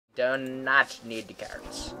Do not need the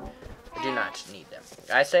carrots. I do not need them.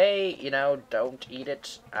 I say, you know, don't eat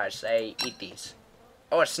it. I say, eat these.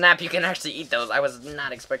 Oh, snap, you can actually eat those. I was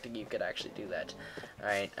not expecting you could actually do that.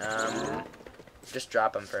 Alright, just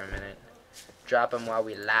drop them for a minute. Drop them while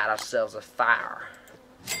we light ourselves a fire.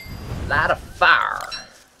 Light a fire.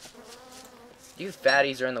 You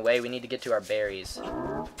fatties are in the way. We need to get to our berries.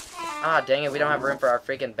 Ah, dang it, we don't have room for our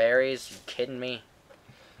freaking berries. You kidding me?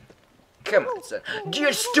 Come on, son.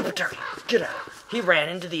 You stupid turkey. Get out. He ran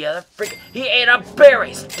into the other freaking... He ate our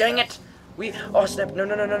berries. Dang it. Oh, snap. No.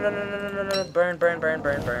 Burn.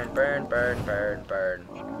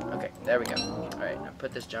 Okay, there we go. Alright, now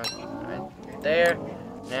put this junk right there.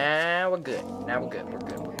 Now we're good. We're good.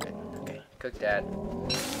 Okay, cook that.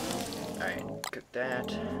 Alright, cook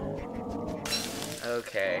that.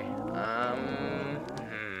 Okay,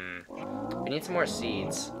 we need some more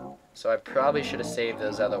seeds. So I probably should have saved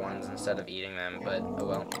those other ones instead of eating them, but oh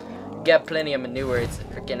well. Got plenty of manure, it's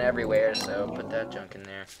freaking everywhere, so put that junk in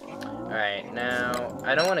there. Alright, now,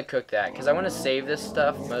 I don't want to cook that, because I want to save this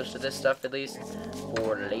stuff, most of this stuff at least,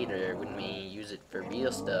 for later when we use it for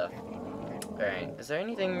real stuff. Alright, is there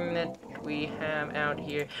anything that we have out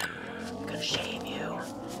here? I'm gonna shave you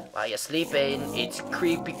while you're sleeping. It's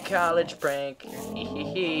creepy college prank.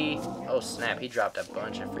 Hee. Oh snap, he dropped a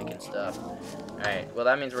bunch of freaking stuff. Alright, well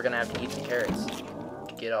that means we're gonna have to eat the carrots to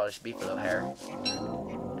get all this beefalo hair.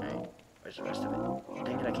 Alright, where's the rest of it?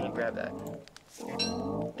 Dang it, I can't grab that.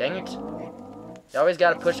 Dang it. You always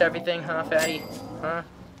gotta push everything, huh, fatty? Huh?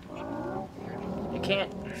 You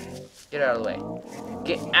can't. Get out of the way.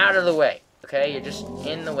 Get out of the way. Okay, you're just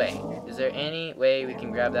in the way. Is there any way we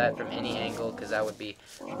can grab that from any angle? Because that would be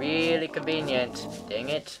really convenient. Dang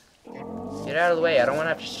it. Get out of the way. I don't want to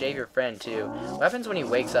have to shave your friend, too. What happens when he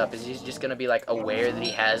wakes up? Is he just going to be, like, aware that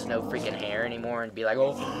he has no freaking hair anymore and be like,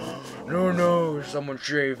 oh, no, someone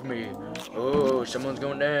shaved me. Oh, someone's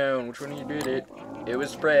going down. Which one of you did it? It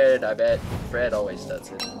was Fred, I bet. Fred always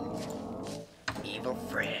does it. Evil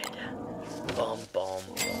Fred. Bum.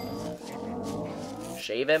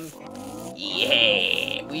 Shave him?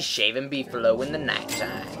 Yeah, we shave him beefalo in the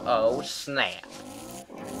nighttime. Oh, snap.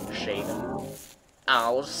 Shave him.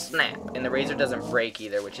 Oh, snap. And the razor doesn't break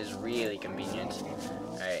either, which is really convenient.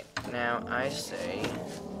 Alright, now I say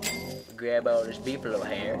we grab all this beefalo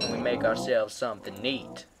hair and we make ourselves something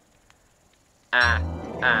neat.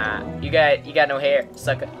 You got no hair,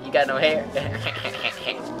 sucker. You got no hair.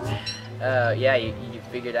 Yeah, you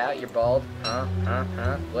figured out you're bald? Huh?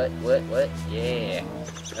 What? Yeah.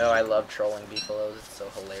 Oh, I love trolling beefalos. It's so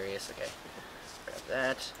hilarious. Okay. Grab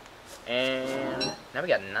that. And now we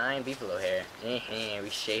got 9 beefalo hair. We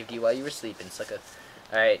shaved you while you were sleeping, sucker.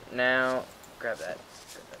 Alright, now grab that.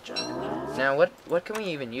 Junk. Now what can we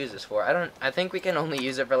even use this for? I think we can only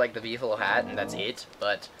use it for like the beefalo hat and that's it,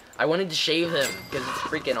 but I wanted to shave him because it's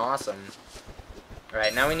freaking awesome.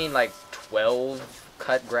 Alright, now we need like 12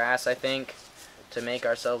 cut grass, I think, to make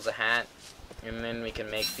ourselves a hat. And then we can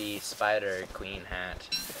make the Spider Queen hat,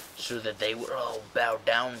 so that they will all bow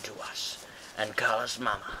down to us and call us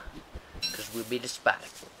mama. Because we'll be the spider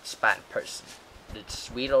person. The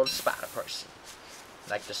sweet old spider person.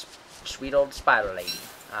 Like the sweet old spider lady.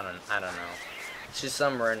 I don't know. It's just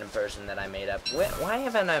some random person that I made up. Why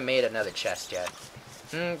haven't I made another chest yet?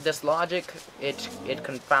 This logic, it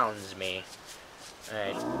confounds me.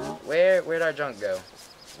 Alright, where'd our junk go?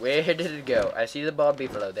 Where did it go? I see the bald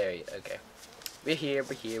beefalo. There you okay. We're here.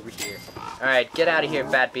 Alright, get out of here,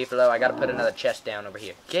 fat beefalo. I gotta put another chest down over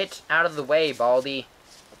here. Get out of the way, Baldy.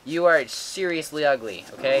 You are seriously ugly,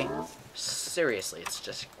 okay? Seriously, it's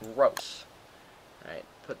just gross. Alright,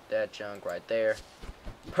 put that junk right there.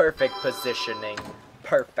 Perfect positioning.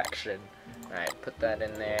 Perfection. Alright, put that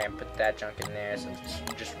in there, and put that junk in there, since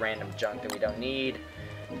it's just random junk that we don't need.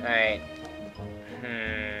 Alright.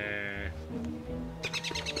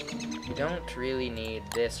 We don't really need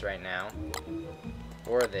this right now.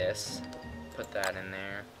 Or this. Put that in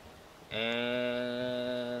there.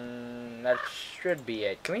 And that should be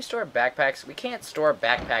it. Can we store backpacks? We can't store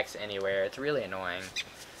backpacks anywhere. It's really annoying.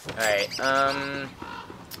 Alright,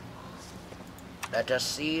 let us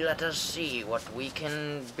see what we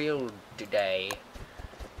can build today.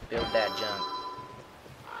 Build that junk.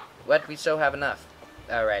 What? We still have enough.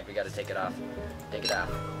 Alright, we gotta take it off. Take it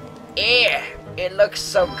off. Yeah! It looks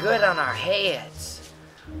so good on our heads.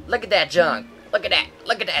 Look at that junk. Look at that.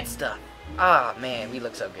 Look at that stuff. Ah, man, we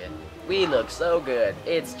look so good. We look so good.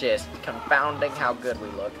 It's just confounding how good we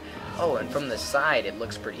look. Oh, and from the side, it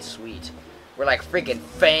looks pretty sweet. We're like freaking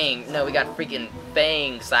Fang. No, we got freaking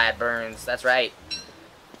Fang sideburns. That's right.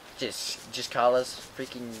 Just call us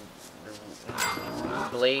freaking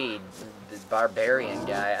Blade barbarian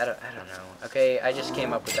guy. I don't know. Okay, I just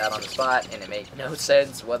came up with that on the spot, and it made no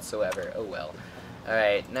sense whatsoever. Oh well.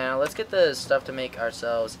 Alright, now let's get the stuff to make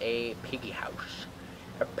ourselves a piggy house.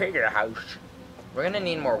 A piggy house. We're gonna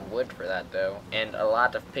need more wood for that, though, and a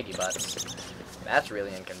lot of piggy butts. That's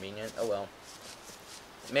really inconvenient. Oh well.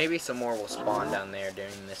 Maybe some more will spawn down there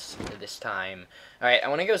during this time. Alright, I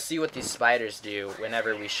want to go see what these spiders do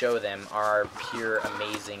whenever we show them our pure,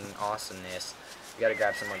 amazing awesomeness. We gotta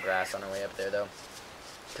grab some more grass on our way up there, though.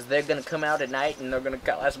 Because they're gonna come out at night and they're gonna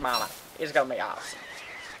call us mama. It's gonna be awesome.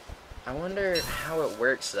 I wonder how it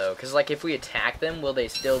works, though. Because, like, if we attack them, will they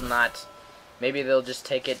still not... Maybe they'll just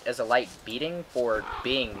take it as a light beating for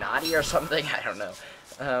being naughty or something? I don't know.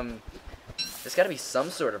 There's got to be some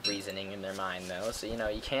sort of reasoning in their mind, though. So, you know,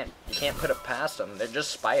 you can't put it past them. They're just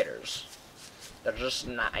spiders. They're just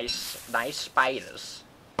nice spiders.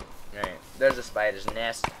 Alright, there's a spider's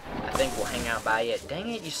nest. I think we'll hang out by it. Dang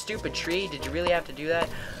it, you stupid tree. Did you really have to do that?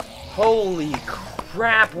 Holy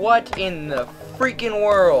crap, what in the freaking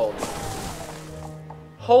world?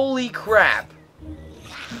 Holy crap.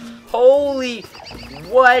 Holy...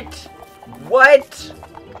 What? What?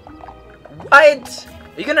 What?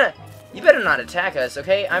 Are you gonna... You better not attack us,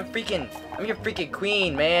 okay? I'm your freaking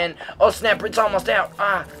queen, man. Oh, snap, it's almost out.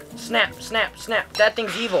 Ah, snap, snap, snap. That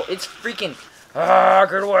thing's evil. It's freaking... Ah,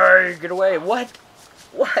 get away, get away. What?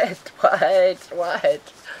 What?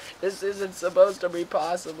 This isn't supposed to be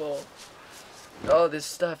possible. Oh, this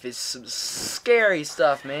stuff is some scary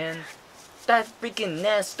stuff, man. That freaking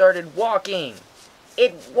nest started walking.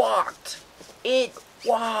 It walked. It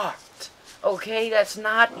walked. Okay, that's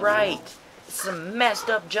not right. It's some messed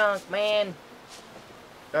up junk, man.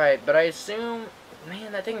 Alright, but I assume...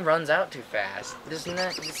 Man, that thing runs out too fast. It's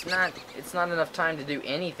not enough time to do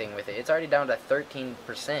anything with it. It's already down to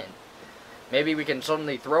 13%. Maybe we can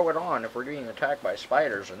suddenly throw it on if we're getting attacked by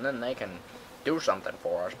spiders, and then they can do something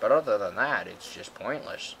for us. But other than that, it's just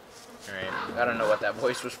pointless. Alright, I don't know what that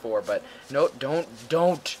voice was for, but... No,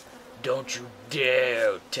 don't you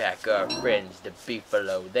dare attack our friends, the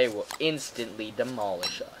beefalo. They will instantly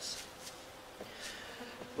demolish us.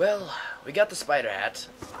 Well, we got the spider hat.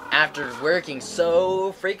 After working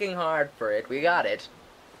so freaking hard for it, we got it.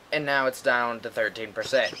 And now it's down to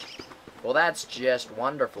 13%. Well, that's just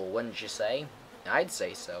wonderful, wouldn't you say? I'd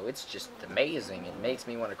say so. It's just amazing. It makes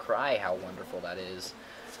me want to cry how wonderful that is.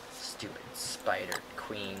 Stupid spider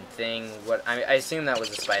queen thing. What? I assume that was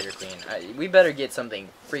a spider queen. We better get something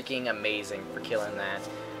freaking amazing for killing that.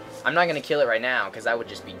 I'm not going to kill it right now, because that would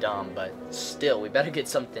just be dumb, but still, we better get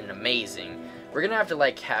something amazing. We're going to have to,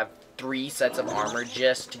 like, have 3 sets of armor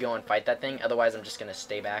just to go and fight that thing. Otherwise, I'm just going to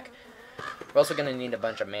stay back. We're also going to need a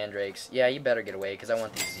bunch of mandrakes. Yeah, you better get away, because I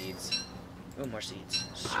want these seeds. Ooh, more seeds.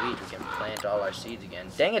 Sweet, we can plant all our seeds again.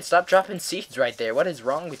 Dang it, stop dropping seeds right there. What is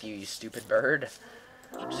wrong with you, you stupid bird?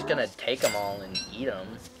 I'm just going to take them all and eat them.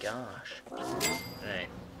 Gosh. Alright.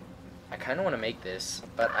 I kind of want to make this,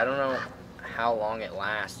 but I don't know how long it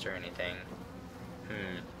lasts or anything.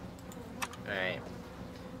 Alright.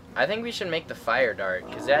 I think we should make the fire dart,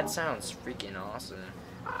 because that sounds freaking awesome.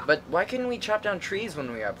 But why couldn't we chop down trees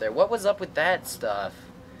when we were up there? What was up with that stuff?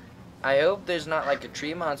 I hope there's not like a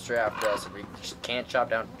tree monster after us if we just can't chop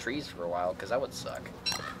down trees for a while, because that would suck.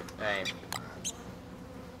 Alright.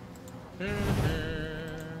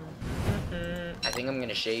 I think I'm going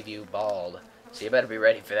to shave you bald. So you better be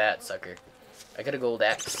ready for that, sucker. I got a gold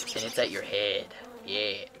axe, and it's at your head. Yeah,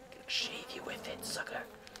 I'm going to shave you with it, sucker.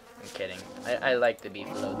 I'm kidding. I like the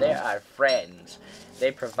beefalo. They are friends.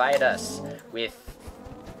 They provide us with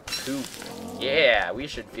poop. Yeah, we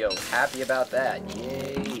should feel happy about that.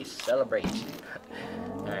 Yay, celebrate.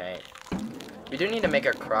 Alright. We do need to make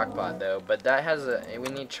our crock pot, though, but that has we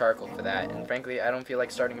need charcoal for that, and frankly, I don't feel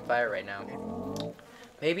like starting a fire right now.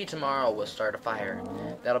 Maybe tomorrow we'll start a fire.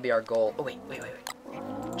 That'll be our goal. Oh, wait.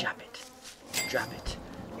 Drop it. Drop it.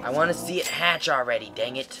 I want to see it hatch already,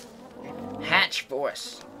 dang it. Hatch for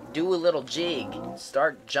us. Do a little jig.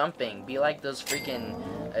 Start jumping. Be like those freaking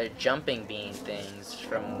jumping bean things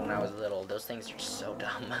from when I was little. Those things are so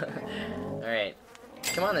dumb. Alright.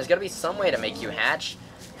 Come on, there's got to be some way to make you hatch.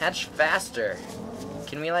 Hatch faster.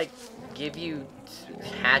 Can we, like, give you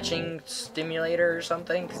hatching stimulator or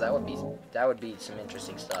something? Because that would be some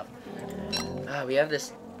interesting stuff. We have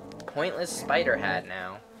this pointless spider hat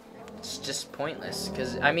now. It's just pointless,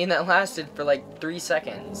 because, I mean, that lasted for like 3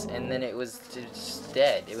 seconds, and then it was just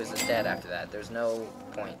dead. It was dead after that. There's no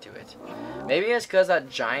point to it. Maybe it's because that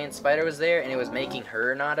giant spider was there, and it was making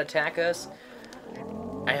her not attack us.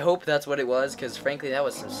 I hope that's what it was, because, frankly, that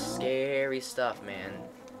was some scary stuff, man.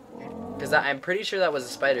 Because I'm pretty sure that was a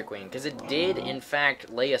spider queen, because it did, in fact,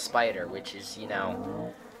 lay a spider, which is, you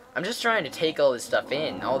know, I'm just trying to take all this stuff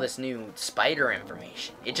in, all this new spider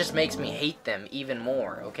information. It just makes me hate them even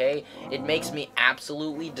more, okay? It makes me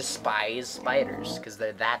absolutely despise spiders, because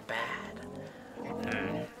they're that bad.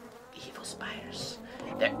 Evil spiders.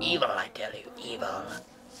 They're evil, I tell you, evil.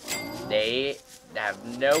 They have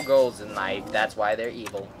no goals in life, that's why they're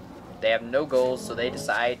evil. They have no goals, so they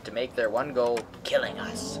decide to make their one goal killing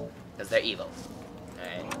us, because they're evil.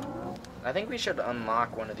 Alright. I think we should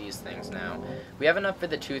unlock one of these things now. We have enough for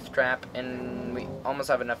the tooth trap, and we almost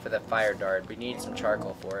have enough for the fire dart. We need some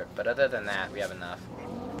charcoal for it, but other than that, we have enough.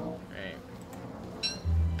 Alright.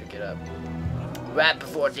 Pick it up. Right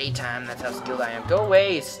before daytime, that's how skilled I am. Go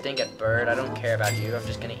away, stinking bird. I don't care about you. I'm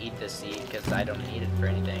just gonna eat this seed, because I don't need it for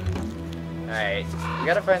anything. Alright. We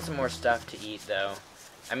gotta find some more stuff to eat, though.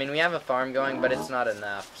 I mean, we have a farm going, but it's not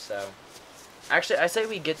enough, so... Actually, I say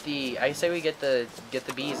we get the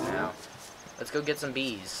bees now. Let's go get some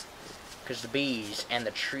bees. Because the bees and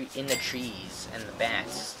the trees and the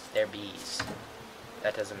bats, they're bees.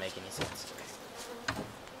 That doesn't make any sense to me.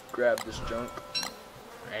 Grab this junk.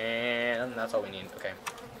 And that's all we need. Okay.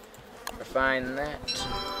 Refine that.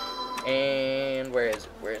 And where is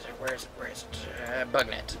it? Bug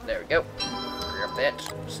net. There we go. Grab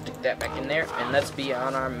that. Stick that back in there. And let's be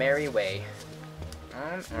on our merry way.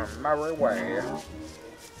 On our merry way.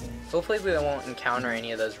 Hopefully we won't encounter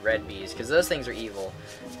any of those red bees, because those things are evil.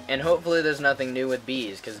 And hopefully there's nothing new with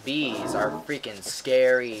bees, because bees are freaking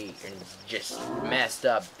scary and just messed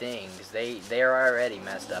up things. They are already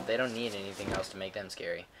messed up. They don't need anything else to make them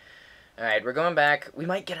scary. Alright, we're going back. We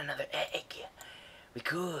might get another egg. We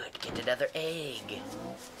could get another egg.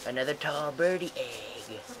 Another tall birdie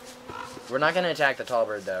egg. We're not going to attack the tall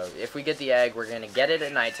bird, though. If we get the egg, we're going to get it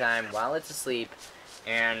at nighttime while it's asleep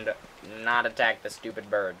and not attack the stupid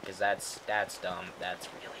bird, because that's dumb. That's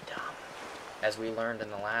really dumb. As we learned in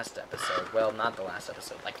the last episode. Well, not the last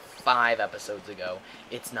episode. Like 5 episodes ago.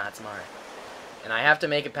 It's not smart. And I have to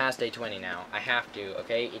make it past day 20 now. I have to,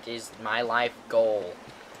 okay? It is my life goal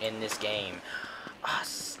in this game. Oh,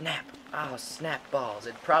 snap. Oh, snap balls.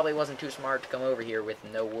 It probably wasn't too smart to come over here with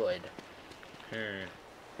no wood.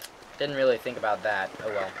 Didn't really think about that. Oh,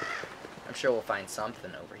 well. I'm sure we'll find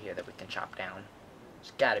something over here that we can chop down.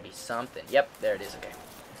 There's gotta be something. Yep, there it is. Okay.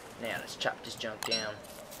 Now, let's chop this junk down.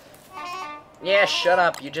 Yeah, shut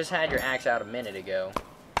up. You just had your axe out a minute ago.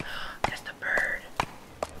 That's the bird.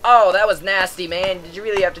 Oh, that was nasty, man. Did you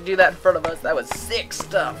really have to do that in front of us? That was sick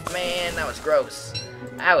stuff, man. That was gross.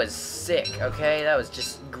 That was sick, okay? That was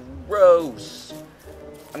just gross.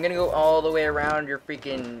 I'm gonna go all the way around your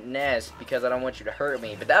freaking nest because I don't want you to hurt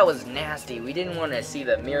me. But that was nasty. We didn't want to see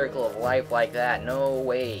the miracle of life like that. No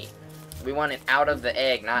way. We want it out of the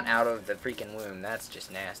egg, not out of the freaking womb. That's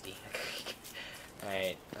just nasty.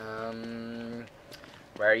 Alright,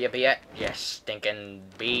 where you be at, you stinking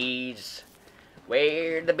bees?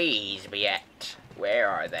 Where the bees be at? Where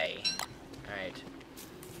are they? Alright.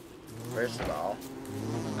 First of all,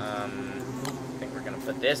 I think we're gonna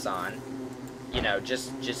put this on. You know,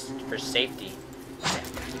 just for safety.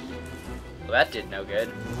 Well, that did no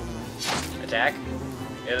good. Attack?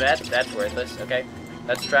 Yeah, that's worthless. Okay.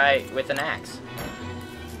 Let's try with an axe.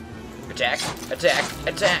 Attack, attack,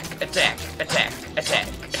 attack, attack, attack, attack,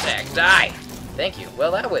 attack, die! Thank you.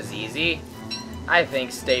 Well, that was easy. I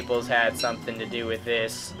think Staples had something to do with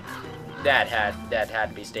this. That had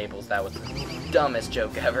to be Staples. That was the dumbest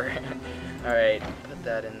joke ever. Alright, put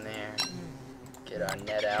that in there. Get our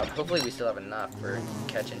net out. Hopefully we still have enough for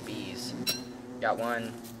catching bees. Got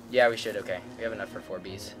one. Yeah, we should. Okay. We have enough for 4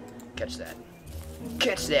 bees. Catch that.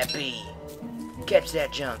 Catch that bee! Catch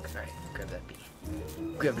that junk. Alright, grab that bee.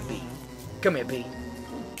 Grab the bee. Come here, bee.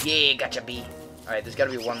 Yeah, gotcha, bee. Alright, there's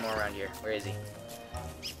gotta be one more around here. Where is he?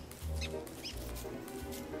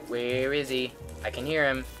 Where is he? I can hear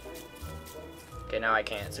him. Okay, now I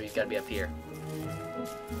can't, so he's gotta be up here.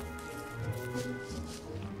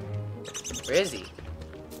 Where is he?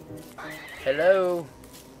 Hello?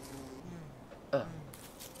 Oh.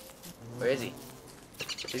 Where is he?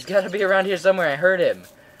 He's gotta be around here somewhere. I heard him.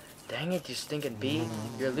 Dang it, you stinking bee.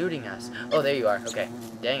 You're eluding us. Oh, there you are. Okay.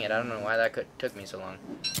 Dang it, I don't know why that took me so long.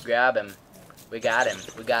 Grab him. We got him.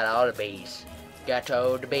 We got all the bees. Got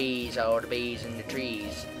all the bees in the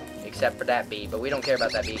trees. Except for that bee. But we don't care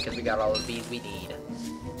about that bee because we got all the bees we need.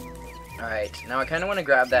 Alright, now I kind of want to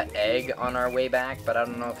grab that egg on our way back, but I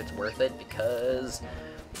don't know if it's worth it because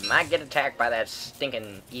we might get attacked by that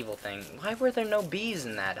stinking evil thing. Why were there no bees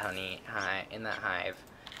in that in that hive?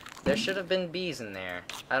 There should have been bees in there.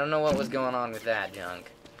 I don't know what was going on with that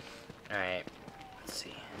junk. Alright, let's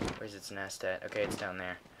see. Where's its nest at? Okay, it's down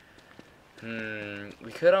there.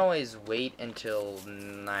 We could always wait until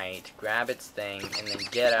night, grab its thing, and then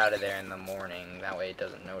get out of there in the morning. That way it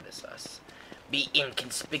doesn't notice us. Be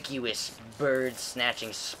inconspicuous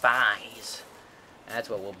bird-snatching spies. That's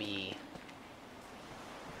what we'll be.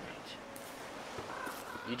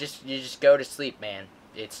 Right. You just go to sleep, man.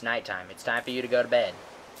 It's nighttime. It's time for you to go to bed.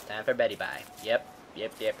 It's time for beddy bye. Yep.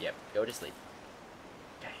 Go to sleep.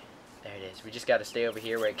 Okay. There it is. We just gotta stay over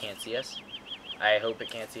here where it can't see us. I hope it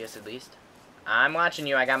can't see us at least. I'm watching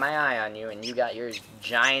you. I got my eye on you, and you got your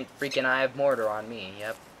giant freaking eye of mortar on me.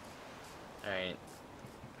 Yep. Alright.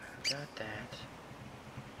 Got that.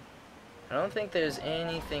 I don't think there's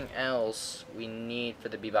anything else we need for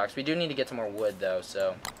the bee box. We do need to get some more wood, though,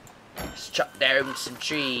 so... Just chop down some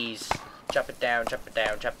trees. Chop it down, chop it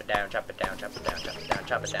down, chop it down, chop it down, chop it down, chop it down,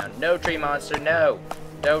 chop it down. No, tree monster, no!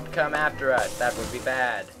 Don't come after us. That would be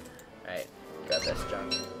bad. Alright. Got this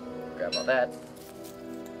junk. Grab all that.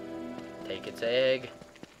 Take its egg.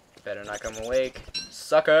 Better not come awake.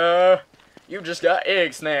 Sucker! You just got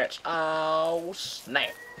egg snatched. Oh,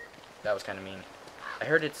 snap. That was kind of mean. I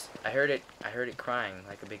heard it crying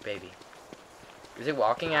like a big baby. Is it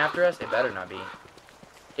walking after us? It better not be.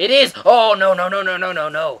 It is! Oh, no. No,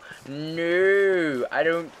 I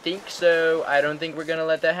don't think so. I don't think we're gonna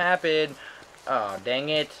let that happen. Oh, dang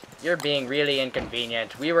it. You're being really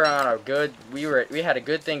inconvenient. We were on a good... We had a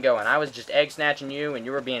good thing going. I was just egg snatching you, and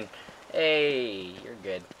you were being... Hey, you're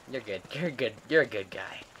good. You're good. You're good. You're a good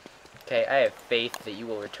guy. Okay, I have faith that you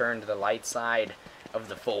will return to the light side of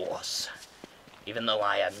the Force. Even though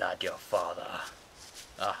I am not your father.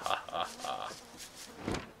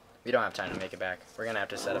 We don't have time to make it back. We're gonna have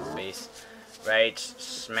to set up a base. Right,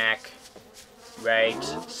 smack. Right,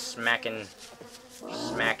 smacking.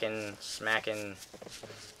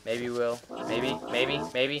 Maybe we'll.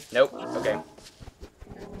 Maybe. Nope. Okay.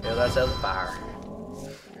 Build ourselves a fire.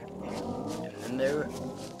 And then there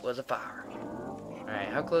was a fire. Alright,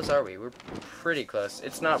 how close are we? We're pretty close.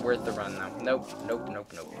 It's not worth the run, though. Nope.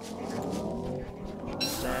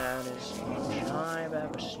 Saddest lunch I've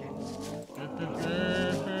ever seen.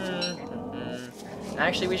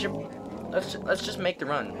 Actually, we should... Let's just make the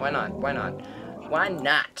run. Why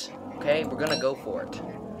not? Okay, we're gonna go for it.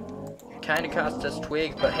 Kinda cost us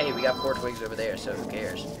twigs, but hey, we got 4 twigs over there, so who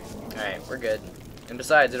cares? Alright, we're good. And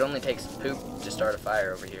besides, it only takes poop to start a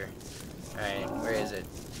fire over here. Alright, where is it?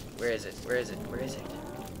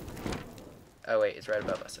 Oh wait, it's right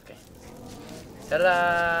above us, okay.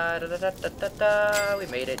 Ta-da! We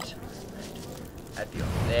made it. I feel...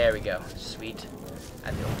 There we go. Sweet.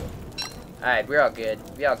 I feel cool. Alright, we're all good.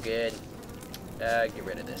 Get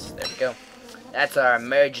rid of this. There we go. That's our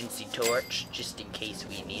emergency torch, just in case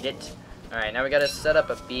we need it. Alright, now we gotta set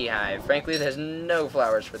up a beehive. Frankly, there's no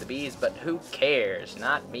flowers for the bees, but who cares?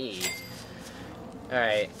 Not me.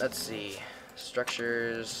 Alright, let's see.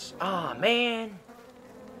 Structures. Aw, man!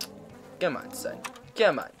 Come on, son.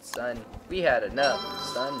 We had enough,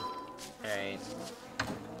 son. Alright.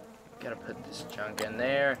 Gotta put this junk in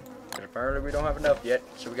there. But apparently we don't have enough yet,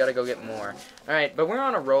 so we gotta go get more. Alright, but we're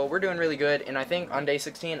on a roll. We're doing really good, and I think on day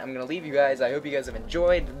 16, I'm gonna leave you guys. I hope you guys have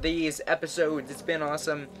enjoyed these episodes. It's been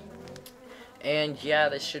awesome. And yeah,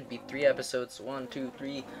 this should be 3 episodes. 1, 2,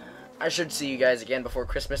 3. I should see you guys again before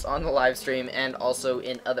Christmas on the live stream, and also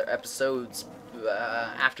in other episodes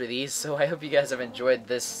after these. So I hope you guys have enjoyed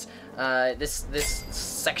this this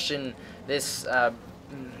section. This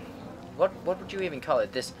what would you even call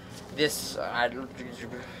it? This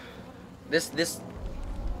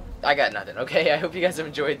I got nothing, okay? I hope you guys have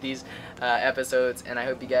enjoyed these episodes, and I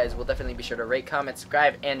hope you guys will definitely be sure to rate, comment,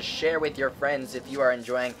 subscribe, and share with your friends if you are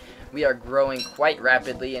enjoying. We are growing quite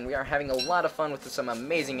rapidly, and we are having a lot of fun with some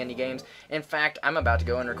amazing indie games. In fact, I'm about to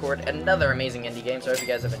go and record another amazing indie game, so I hope you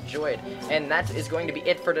guys have enjoyed. And that is going to be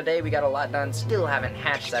it for today. We got a lot done. Still haven't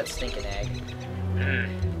hatched that stinking egg.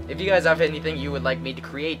 If you guys have anything you would like me to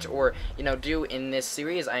create or, do in this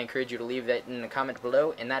series, I encourage you to leave that in the comment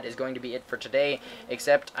below, and that is going to be it for today,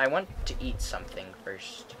 except I want to eat something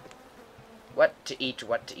first. What to eat?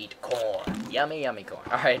 Corn. Yummy, yummy corn.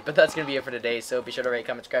 Alright, but that's going to be it for today, so be sure to rate,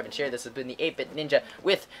 comment, subscribe, and share. This has been the 8-Bit Ninja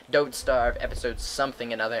with Don't Starve, episode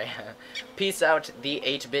something another. Peace out, the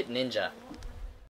 8-Bit Ninja.